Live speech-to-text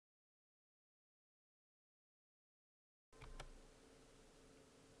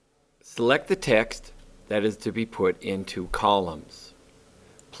Select the text that is to be put into columns.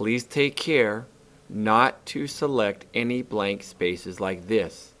 Please take care not to select any blank spaces like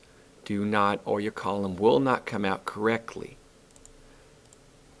this. Do not, or your column will not come out correctly.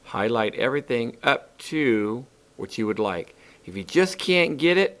 Highlight everything up to what you would like. If you just can't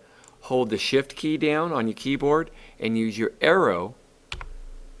get it, hold the Shift key down on your keyboard and use your arrow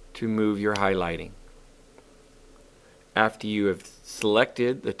to move your highlighting. After you have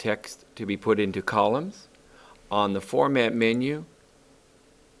selected the text to be put into columns, on the Format menu,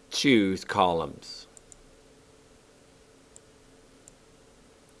 choose Columns.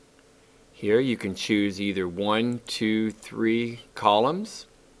 Here you can choose either 1, 2, 3 columns.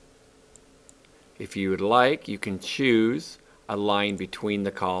 If you would like, you can choose a line between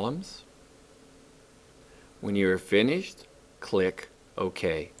the columns. When you are finished, click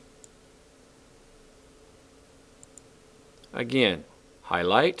OK. Again,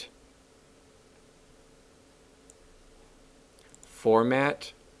 highlight,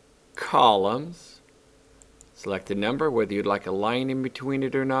 Format, Columns, select the number, whether you'd like a line in between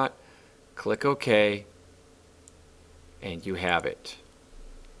it or not, click OK, and you have it.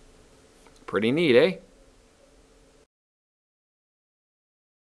 Pretty neat, eh?